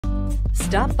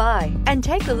Stop by and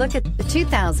take a look at the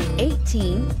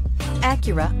 2018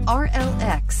 Acura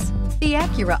RLX. The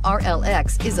Acura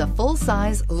RLX is a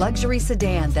full-size luxury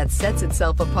sedan that sets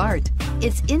itself apart.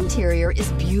 Its interior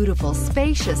is beautiful,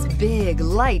 spacious, big,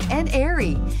 light, and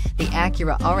airy. The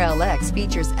Acura RLX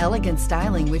features elegant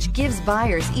styling which gives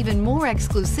buyers even more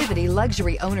exclusivity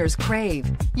luxury owners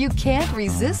crave. You can't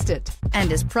resist it,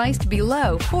 and is priced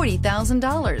below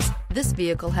 $40,000. This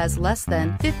vehicle has less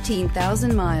than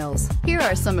 15,000 miles. Here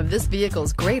are some of this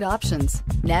vehicle's great options: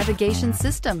 navigation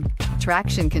system,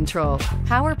 traction control,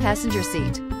 power passenger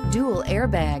seat, dual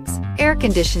airbags, air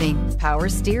conditioning, power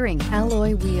steering,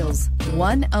 alloy wheels,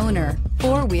 one owner,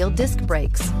 four-wheel disc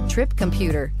brakes, trip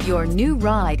computer. Your new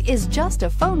ride is just a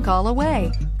phone call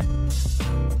away.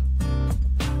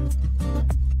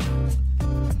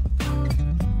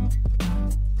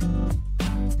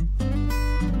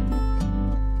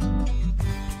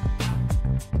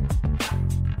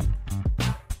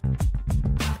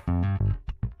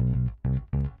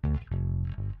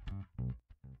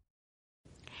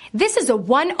 This is a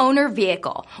one-owner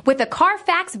vehicle with a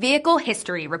Carfax Vehicle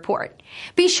History Report.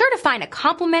 Be sure to find a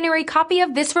complimentary copy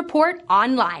of this report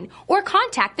online or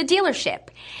contact the dealership.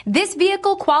 This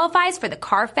vehicle qualifies for the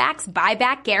Carfax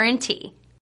Buyback Guarantee.